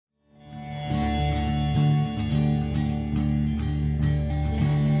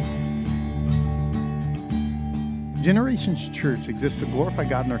Generations Church exists to glorify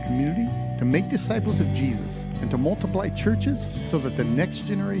God in our community, to make disciples of Jesus, and to multiply churches so that the next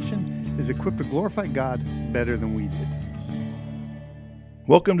generation is equipped to glorify God better than we did.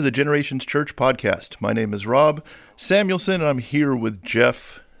 Welcome to the Generations Church podcast. My name is Rob Samuelson, and I'm here with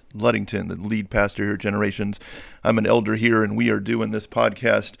Jeff Ludington, the lead pastor here at Generations. I'm an elder here, and we are doing this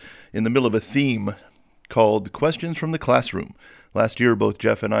podcast in the middle of a theme called Questions from the Classroom. Last year, both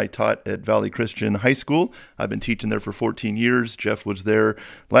Jeff and I taught at Valley Christian High School. I've been teaching there for 14 years. Jeff was there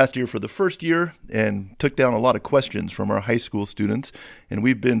last year for the first year and took down a lot of questions from our high school students. And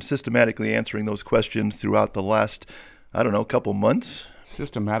we've been systematically answering those questions throughout the last, couple months.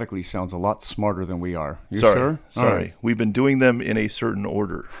 Systematically sounds a lot smarter than we are. You sure? Sorry. Right. We've been doing them in a certain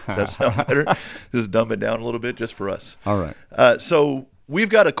order. Does that sound better? Just dumb it down a little bit just for us. All right. So we've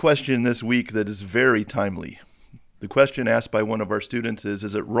got a question this week that is very timely. The question asked by one of our students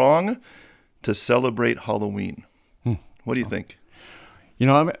is it wrong to celebrate Halloween? What do you think?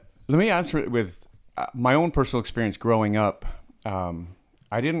 Let me answer it with my own personal experience growing up.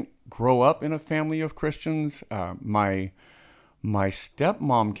 I didn't grow up in a family of Christians. My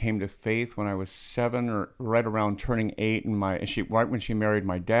stepmom came to faith when I was 7 or right around turning 8, and right when she married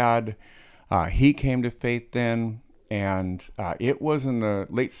my dad. He came to faith then, and it was in the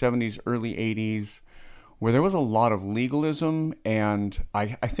late 70s, early 80s, where there was a lot of legalism, and I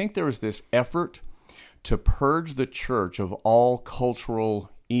think there was this effort to purge the church of all cultural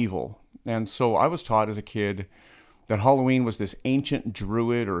evil. And so I was taught as a kid that Halloween was this ancient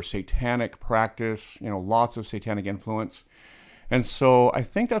druid or satanic practice, lots of satanic influence. And so I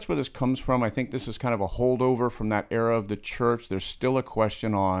think that's where this comes from. I think this is kind of a holdover from that era of the church. There's still a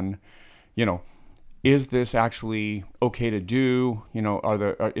question on, is this actually okay to do?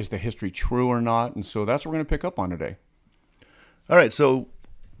 Is the history true or not? And so that's what we're going to pick up on today. All right. So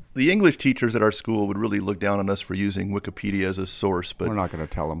the English teachers at our school would really look down on us for using Wikipedia as a source, but we're not going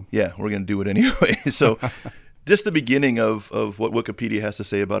to tell them. Yeah, we're going to do it anyway. So just the beginning of what Wikipedia has to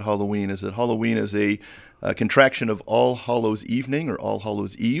say about Halloween is that Halloween is a contraction of All Hallows Evening or All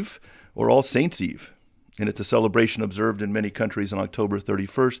Hallows Eve or All Saints Eve. And it's a celebration observed in many countries on October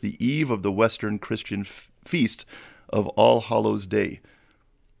 31st, the eve of the Western Christian feast of All Hallows Day.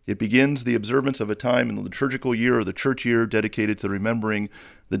 It begins the observance of a time in the liturgical year or the church year dedicated to remembering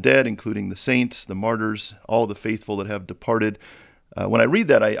the dead, including the saints, the martyrs, all the faithful that have departed. When I read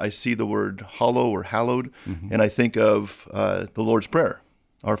that, I see the word hallow or hallowed, and I think of the Lord's Prayer.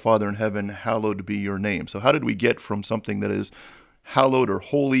 Our Father in heaven, hallowed be your name. So how did we get from something that is hallowed or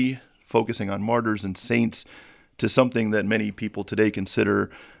holy, focusing on martyrs and saints, to something that many people today consider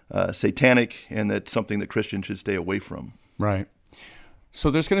satanic and that's something that Christians should stay away from? Right.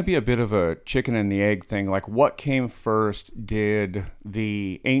 So there's going to be a bit of a chicken and the egg thing. Like, what came first? Did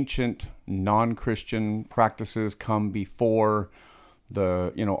the ancient non-Christian practices come before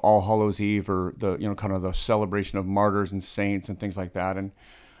the, All Hallows Eve, or the, kind of the celebration of martyrs and saints and things like that? And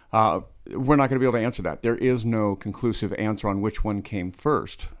we're not going to be able to answer that. There is no conclusive answer on which one came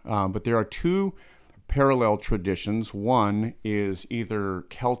first. But there are two parallel traditions. One is either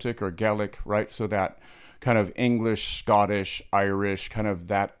Celtic or Gaelic, right? So that kind of English, Scottish, Irish, kind of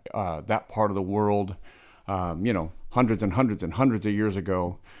that part of the world, hundreds and hundreds and hundreds of years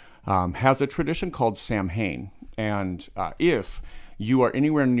ago, has a tradition called Samhain. And if you are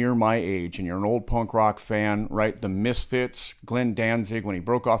anywhere near my age and you're an old punk rock fan, right? The Misfits, Glenn Danzig, when he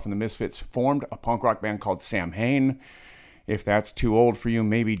broke off from the Misfits, formed a punk rock band called Samhain. If that's too old for you,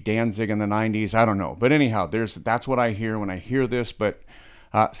 maybe Danzig in the 90s, I don't know. But anyhow, that's what I hear when I hear this. But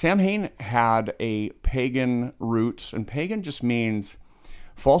Samhain had a pagan roots, and pagan just means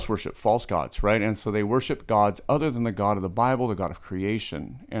false worship, false gods, right? And so they worship gods other than the God of the Bible, the God of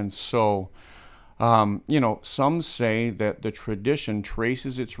creation. And so some say that the tradition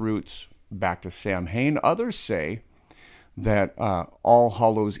traces its roots back to Samhain. Others say that All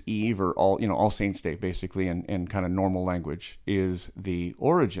Hallows Eve, or All Saints Day, basically, in kind of normal language, is the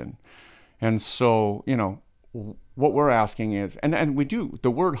origin. And so, what we're asking is, and we do,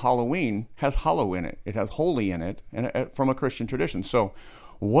 the word Halloween has hallow in it. It has holy in it, and from a Christian tradition. So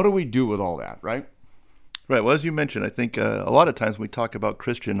what do we do with all that, right? Right. Well, as you mentioned, I think a lot of times when we talk about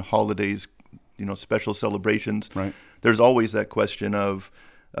Christian holidays, special celebrations, right, there's always that question of,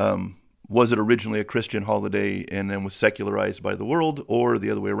 was it originally a Christian holiday and then was secularized by the world, or the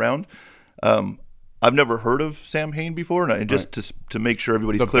other way around? I've never heard of Samhain before, and just to make sure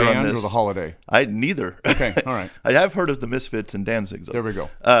everybody's clear on this. The band or the holiday? Neither. Okay, all right. I have heard of the Misfits and Danzig, though. There we go.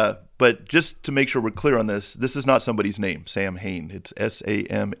 But just to make sure we're clear on this is not somebody's name, Samhain. It's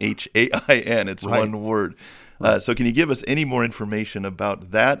Samhain. It's right. one word. So can you give us any more information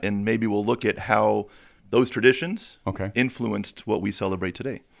about that? And maybe we'll look at how those traditions Okay. influenced what we celebrate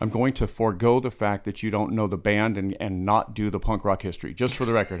today. I'm going to forego the fact that you don't know the band and not do the punk rock history, just for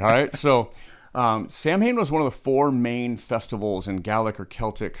the record. All right. So Samhain was one of the 4 main festivals in Gaelic or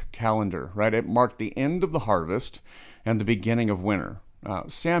Celtic calendar, right? It marked the end of the harvest and the beginning of winter.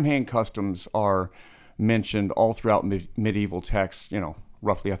 Samhain customs are mentioned all throughout medieval texts,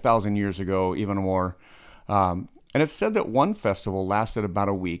 roughly 1,000 years ago, even more. And it's said that one festival lasted about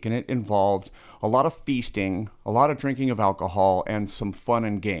a week, and it involved a lot of feasting, a lot of drinking of alcohol, and some fun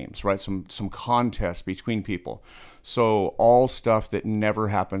and games, right? Some contests between people. So all stuff that never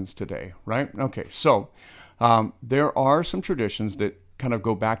happens today, right? Okay, so there are some traditions that kind of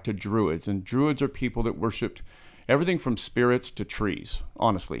go back to Druids, and Druids are people that worshipped everything from spirits to trees,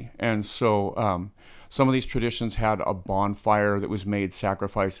 honestly. And so some of these traditions had a bonfire that was made,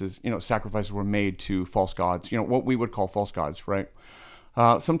 sacrifices were made to false gods, what we would call false gods, right?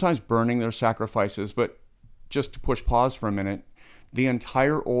 Sometimes burning their sacrifices, but just to push pause for a minute, the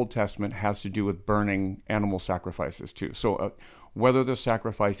entire Old Testament has to do with burning animal sacrifices too. So whether the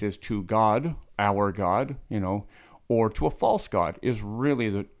sacrifice is to God, our God, or to a false god is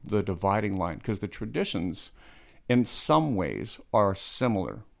really the dividing line, because the traditions in some ways are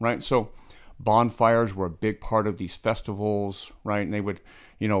similar, right? So bonfires were a big part of these festivals, right? And they would,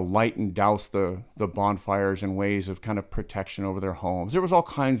 light and douse the bonfires in ways of kind of protection over their homes. There was all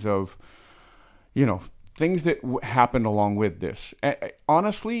kinds of, things that happened along with this.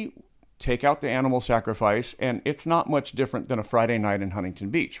 Honestly, take out the animal sacrifice, and it's not much different than a Friday night in Huntington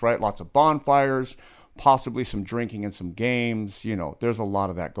Beach, right? Lots of bonfires, possibly some drinking and some games. There's a lot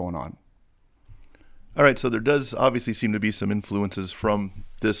of that going on. All right, so there does obviously seem to be some influences from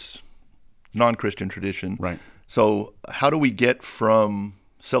this non-Christian tradition. Right. So how do we get from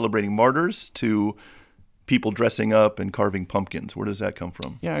celebrating martyrs to people dressing up and carving pumpkins? Where does that come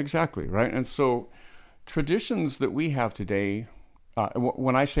from? Yeah, exactly, right? And so traditions that we have today,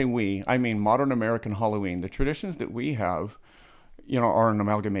 when I say we, I mean modern American Halloween. The traditions that we have, are an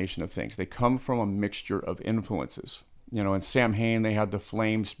amalgamation of things. They come from a mixture of influences. In Samhain, they had the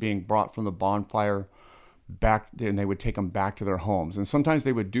flames being brought from the bonfire back, and they would take them back to their homes. And sometimes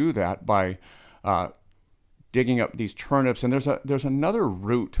they would do that by digging up these turnips. And there's another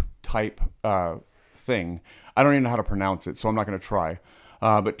root type thing. I don't even know how to pronounce it, so I'm not going to try.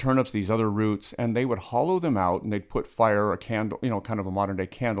 But turnips, these other roots, and they would hollow them out, and they'd put fire, a candle, kind of a modern day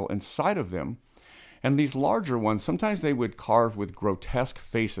candle inside of them. And these larger ones, sometimes they would carve with grotesque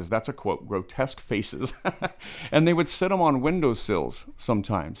faces. That's a quote, grotesque faces. And they would set them on windowsills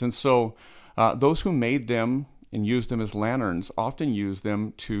sometimes. And so those who made them and used them as lanterns often used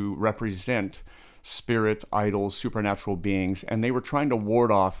them to represent spirits, idols, supernatural beings. And they were trying to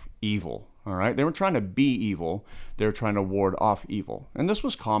ward off evil. All right. They weren't trying to be evil. They were trying to ward off evil. And this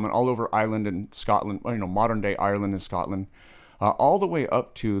was common all over Ireland and Scotland, modern day Ireland and Scotland. All the way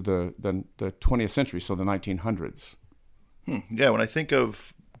up to the 20th century, so the 1900s. Yeah, when I think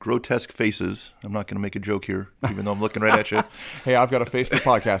of grotesque faces, I'm not going to make a joke here, even though I'm looking right at you. Hey, I've got a face for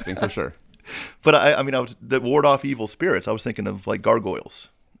podcasting for sure. But I mean, that ward off evil spirits. I was thinking of like gargoyles,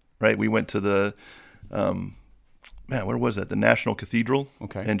 right? We went to the, where was that? The National Cathedral.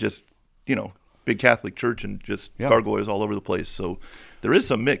 Okay. And just, big Catholic church and just gargoyles all over the place. So there is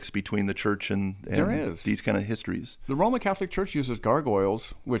some mix between the church and these kind of histories. The Roman Catholic Church uses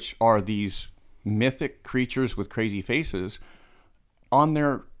gargoyles, which are these mythic creatures with crazy faces, on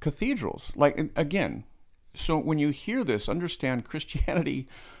their cathedrals. Like, again, so when you hear this, understand Christianity,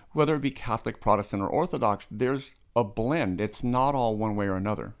 whether it be Catholic, Protestant, or Orthodox, there's a blend. It's not all one way or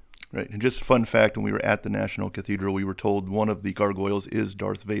another. Right. And just fun fact, when we were at the National Cathedral, we were told one of the gargoyles is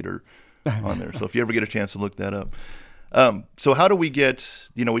Darth Vader on there. So if you ever get a chance to look that up. So how do we get,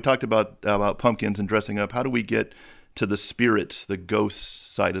 we talked about pumpkins and dressing up. How do we get to the spirits, the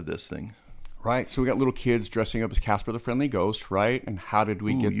ghost side of this thing? Right. So we got little kids dressing up as Casper the Friendly Ghost, right? And how did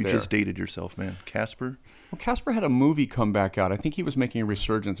we get there? You just dated yourself, man. Casper? Well, Casper had a movie come back out. I think he was making a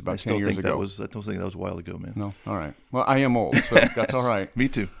resurgence about 10 years ago. I don't think that was a while ago, man. No? All right. Well, I am old, so that's all right. Me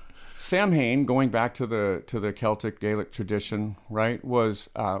too. Samhain, going back to the Celtic Gaelic tradition, right, was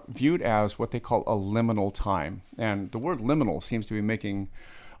viewed as what they call a liminal time. And the word liminal seems to be making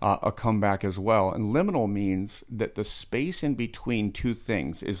a comeback as well. And liminal means that the space in between two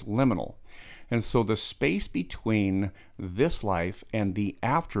things is liminal. And so the space between this life and the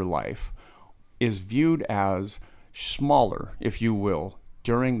afterlife is viewed as smaller, if you will,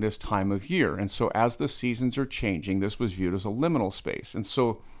 during this time of year. And so as the seasons are changing, this was viewed as a liminal space. And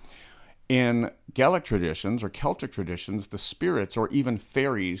so In Gaelic traditions or Celtic traditions, the spirits or even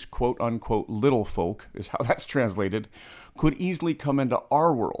fairies, quote unquote, little folk is how that's translated, could easily come into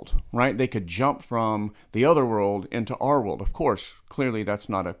our world, right? They could jump from the other world into our world. Of course, clearly that's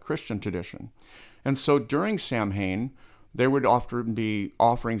not a Christian tradition. And so during Samhain, there would often be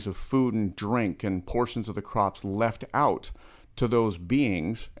offerings of food and drink and portions of the crops left out to those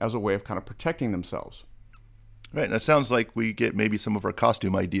beings as a way of kind of protecting themselves. Right, and it sounds like we get maybe some of our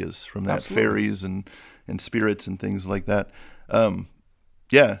costume ideas from that, Absolutely. fairies and spirits and things like that.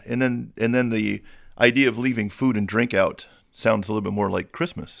 Yeah, and then the idea of leaving food and drink out sounds a little bit more like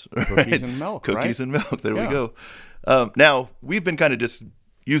Christmas. Cookies right? and milk, Cookies right? and milk, there Yeah. we go. Now, we've been kind of just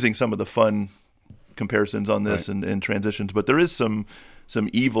using some of the fun comparisons on this and transitions, but there is some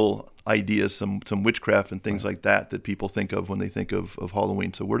evil ideas, some witchcraft and things like that people think of when they think of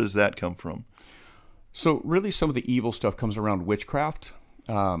Halloween. So where does that come from? So really some of the evil stuff comes around witchcraft.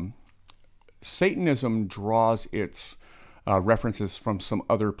 Satanism draws its references from some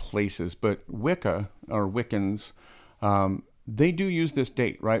other places, but Wicca or Wiccans, they do use this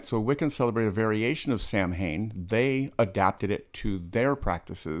date, right? So Wiccans celebrate a variation of Samhain. They adapted it to their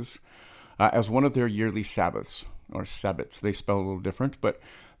practices as one of their yearly Sabbaths, or Sabbats. They spell it a little different, but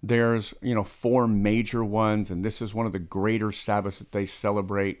there's 4 major ones, and this is one of the greater Sabbaths that they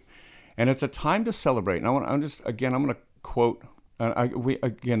celebrate. And it's a time to celebrate. And I'm going to quote,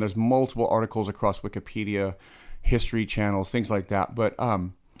 there's multiple articles across Wikipedia, history channels, things like that. But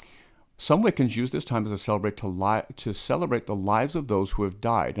some Wiccans use this time as a to celebrate the lives of those who have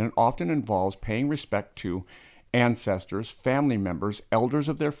died. And it often involves paying respect to ancestors, family members, elders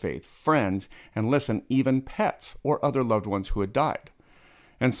of their faith, friends, and listen, even pets or other loved ones who had died.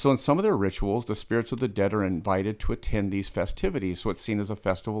 And so in some of their rituals, the spirits of the dead are invited to attend these festivities. So it's seen as a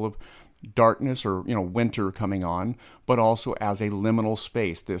festival of darkness or, winter coming on, but also as a liminal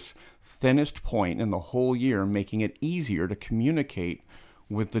space, this thinnest point in the whole year, making it easier to communicate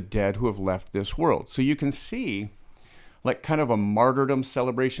with the dead who have left this world. So you can see like kind of a martyrdom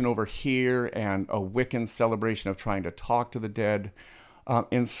celebration over here and a Wiccan celebration of trying to talk to the dead.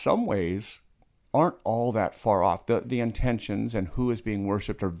 In some ways, aren't all that far off. The intentions and who is being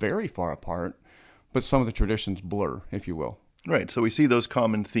worshipped are very far apart, but some of the traditions blur, if you will. Right. So we see those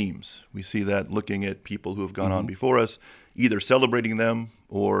common themes. We see that looking at people who have gone on before us, either celebrating them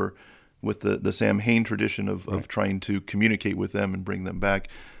or with the Samhain tradition of trying to communicate with them and bring them back.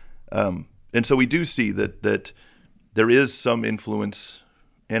 And so we do see that there is some influence,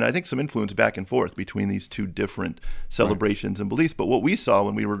 and I think some influence back and forth between these two different celebrations and beliefs. But what we saw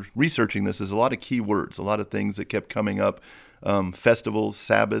when we were researching this is a lot of key words, a lot of things that kept coming up, festivals,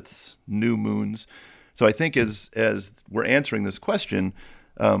 Sabbaths, new moons. So I think as we're answering this question,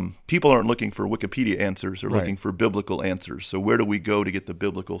 people aren't looking for Wikipedia answers. They're looking for biblical answers. So where do we go to get the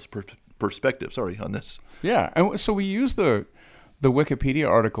biblical perspective, on this? Yeah, and so we use the Wikipedia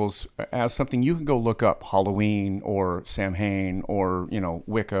articles as something you can go look up, Halloween or Samhain or,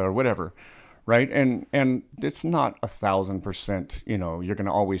 Wicca or whatever, right? And it's not 1,000%, you're going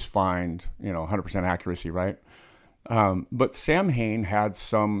to always find, 100% accuracy, right? But Samhain had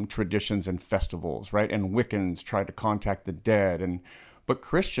some traditions and festivals, right? And Wiccans tried to contact the dead, but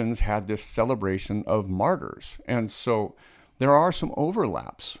Christians had this celebration of martyrs. And so there are some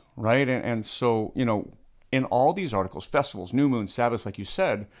overlaps, right? And so, in all these articles, festivals, new moon, Sabbaths, like you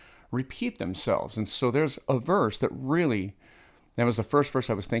said, repeat themselves. And so there's a verse that was the first verse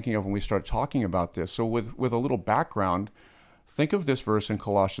I was thinking of when we started talking about this. So with a little background, think of this verse in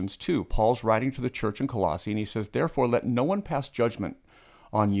Colossians 2. Paul's writing to the church in Colossae, and he says, "Therefore, let no one pass judgment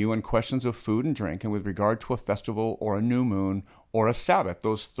on you in questions of food and drink, and with regard to a festival or a new moon or a Sabbath."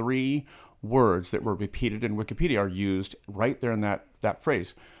 Those 3 words that were repeated in Wikipedia are used right there in that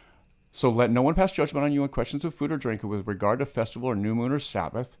phrase. So let no one pass judgment on you in questions of food or drink, and with regard to festival or new moon or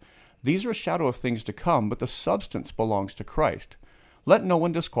Sabbath. These are a shadow of things to come, but the substance belongs to Christ. Let no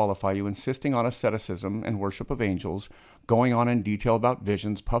one disqualify you, insisting on asceticism and worship of angels, going on in detail about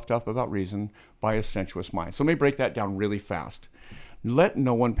visions, puffed up about reason by a sensuous mind. So let me break that down really fast. Let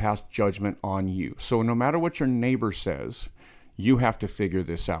no one pass judgment on you. So no matter what your neighbor says, you have to figure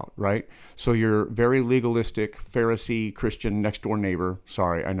this out, right? So your very legalistic Pharisee Christian next door neighbor,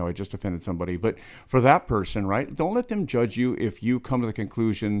 sorry, I know I just offended somebody, but for that person, right, don't let them judge you if you come to the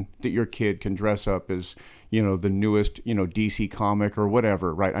conclusion that your kid can dress up as, the newest, DC comic or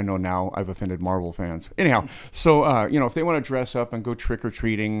whatever, right? I know now I've offended Marvel fans. Anyhow, so, if they want to dress up and go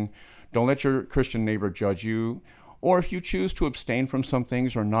trick-or-treating, don't let your Christian neighbor judge you. Or if you choose to abstain from some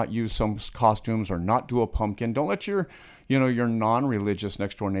things or not use some costumes or not do a pumpkin, don't let your non-religious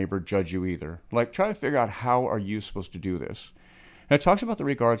next door neighbor judge you either. Like, try to figure out how are you supposed to do this. And it talks about the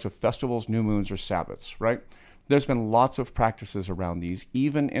regards of festivals, new moons, or Sabbaths, right? There's been lots of practices around these,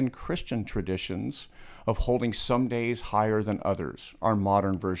 even in Christian traditions, of holding some days higher than others. Our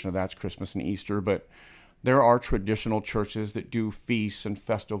modern version of that's Christmas and Easter, but there are traditional churches that do feasts and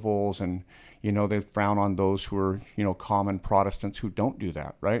festivals, and, they frown on those who are, common Protestants who don't do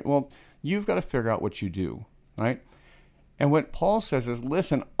that, right? Well, you've got to figure out what you do, right? And what Paul says is,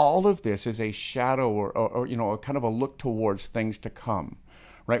 listen, all of this is a shadow or a kind of a look towards things to come,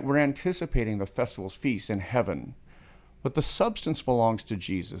 right? We're anticipating the festivals, feasts in heaven, but the substance belongs to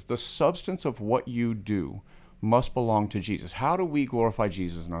Jesus. The substance of what you do must belong to Jesus. How do we glorify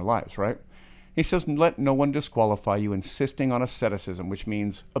Jesus in our lives, right? He says, let no one disqualify you, insisting on asceticism, which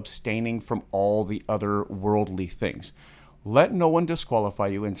means abstaining from all the other worldly things. Let no one disqualify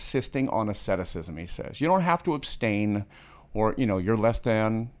you, insisting on asceticism, he says. You don't have to abstain or, you're less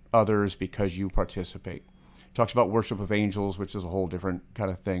than others because you participate. He talks about worship of angels, which is a whole different kind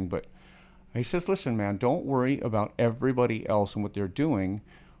of thing. But he says, listen, man, don't worry about everybody else and what they're doing.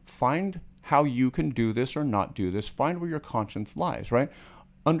 Find how you can do this or not do this. Find where your conscience lies, right?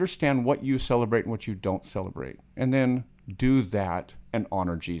 Understand what you celebrate and what you don't celebrate. And then do that and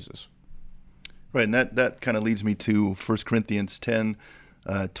honor Jesus. Right, and that kind of leads me to 1 Corinthians 10,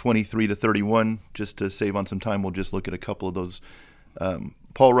 23 to 31. Just to save on some time, we'll just look at a couple of those.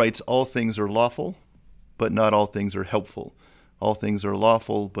 Paul writes, all things are lawful, but not all things are helpful. All things are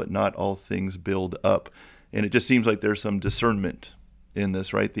lawful, but not all things build up. And it just seems like there's some discernment in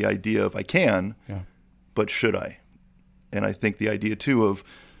this, right? The idea of I can, but should I? And I think the idea, too, of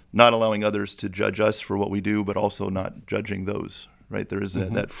not allowing others to judge us for what we do, but also not judging those, right? There is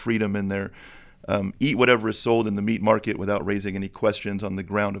that freedom in there. Eat whatever is sold in the meat market without raising any questions on the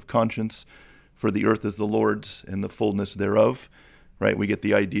ground of conscience, for the earth is the Lord's and the fullness thereof, right? We get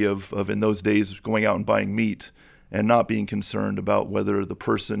the idea of in those days going out and buying meat and not being concerned about whether the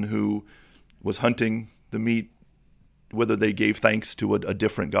person who was hunting the meat, whether they gave thanks to a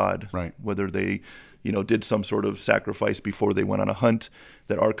different God, right? Whether they, did some sort of sacrifice before they went on a hunt,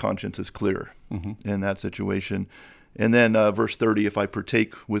 that our conscience is clear in that situation. And then verse 30, if I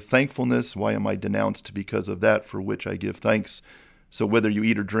partake with thankfulness, why am I denounced because of that for which I give thanks? So whether you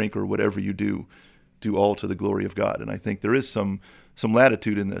eat or drink or whatever you do, do all to the glory of God. And I think there is some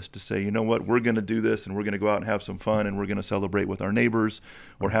latitude in this to say, you know what, we're going to do this and we're going to go out and have some fun and we're going to celebrate with our neighbors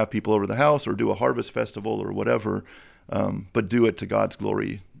or have people over the house or do a harvest festival or whatever, but do it to God's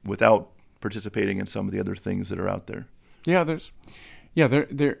glory without participating in some of the other things that are out there.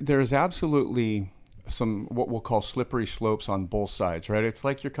 There's absolutely some what we'll call slippery slopes on both sides, right? It's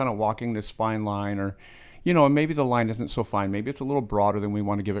like you're kind of walking this fine line, or and maybe the line isn't so fine, maybe it's a little broader than we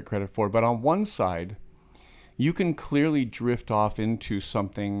want to give it credit for, but on one side you can clearly drift off into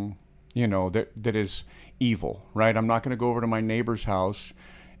something that is evil, right? I'm not going to go over to my neighbor's house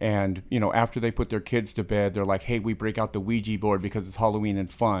and after they put their kids to bed, they're like, hey, we break out the Ouija board because it's Halloween and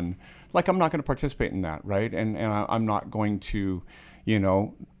fun. Like, I'm not going to participate in that, right? And I'm not going to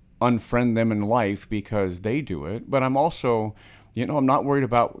unfriend them in life because they do it. But I'm also, I'm not worried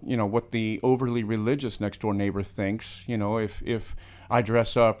about, what the overly religious next door neighbor thinks, if I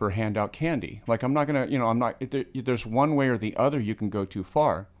dress up or hand out candy. Like, I'm not going to, there's one way or the other you can go too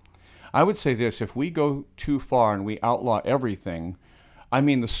far. I would say this, if we go too far and we outlaw everything,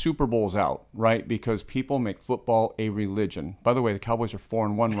 the Super Bowl's out, right? Because people make football a religion. By the way, the Cowboys are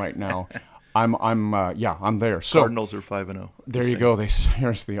 4-1 right now. I'm there. So Cardinals are 5-0. There you go. They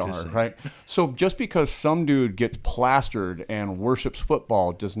seriously are, right? So just because some dude gets plastered and worships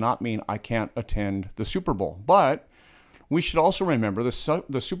football does not mean I can't attend the Super Bowl. But we should also remember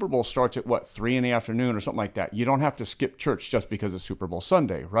the Super Bowl starts at 3 in the afternoon or something like that. You don't have to skip church just because it's Super Bowl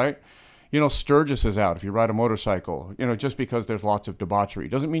Sunday, right? Sturgis is out if you ride a motorcycle. Just because there's lots of debauchery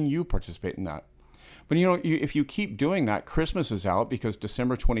doesn't mean you participate in that. But, if you keep doing that, Christmas is out because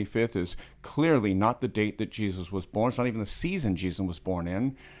December 25th is clearly not the date that Jesus was born. It's not even the season Jesus was born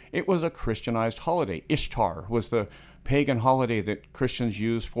in. It was a Christianized holiday. Ishtar was the pagan holiday that Christians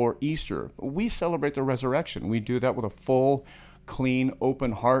use for Easter. We celebrate the resurrection. We do that with a full, clean,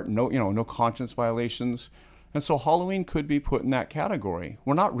 open heart, no conscience violations. And so Halloween could be put in that category.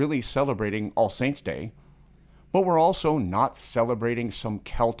 We're not really celebrating All Saints' Day, but we're also not celebrating some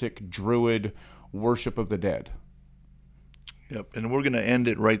Celtic Druid worship of the dead. Yep, and we're going to end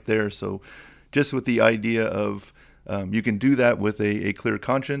it right there. So just with the idea of you can do that with a clear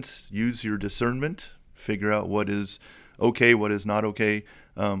conscience, use your discernment, figure out what is okay, what is not okay,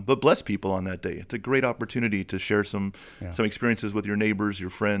 but bless people on that day. It's a great opportunity to share some experiences with your neighbors, your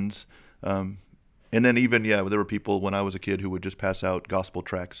friends, And then even, there were people when I was a kid who would just pass out gospel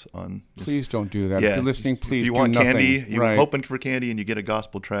tracts on. Please don't do that. Yeah. If you're listening, please if you do want nothing. candy, you're Right. hoping for candy and you get a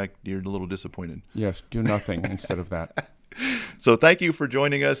gospel tract, you're a little disappointed. Yes, do nothing instead of that. So thank you for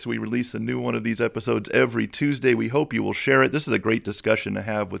joining us. We release a new one of these episodes every Tuesday. We hope you will share it. This is a great discussion to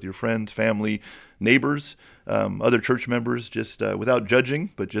have with your friends, family, neighbors, other church members, just without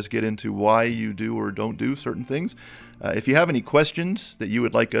judging, but just get into why you do or don't do certain things. If you have any questions that you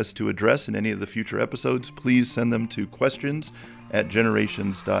would like us to address in any of the future episodes, please send them to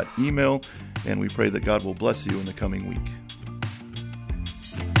questions@generations.email, and we pray that God will bless you in the coming week.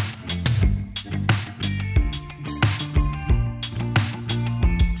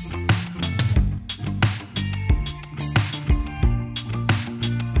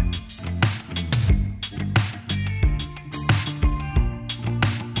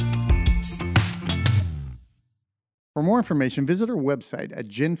 For more information, visit our website at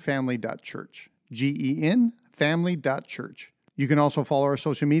genfamily.church, Gen family.church. You can also follow our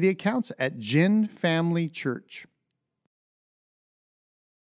social media accounts at Gen Family Church.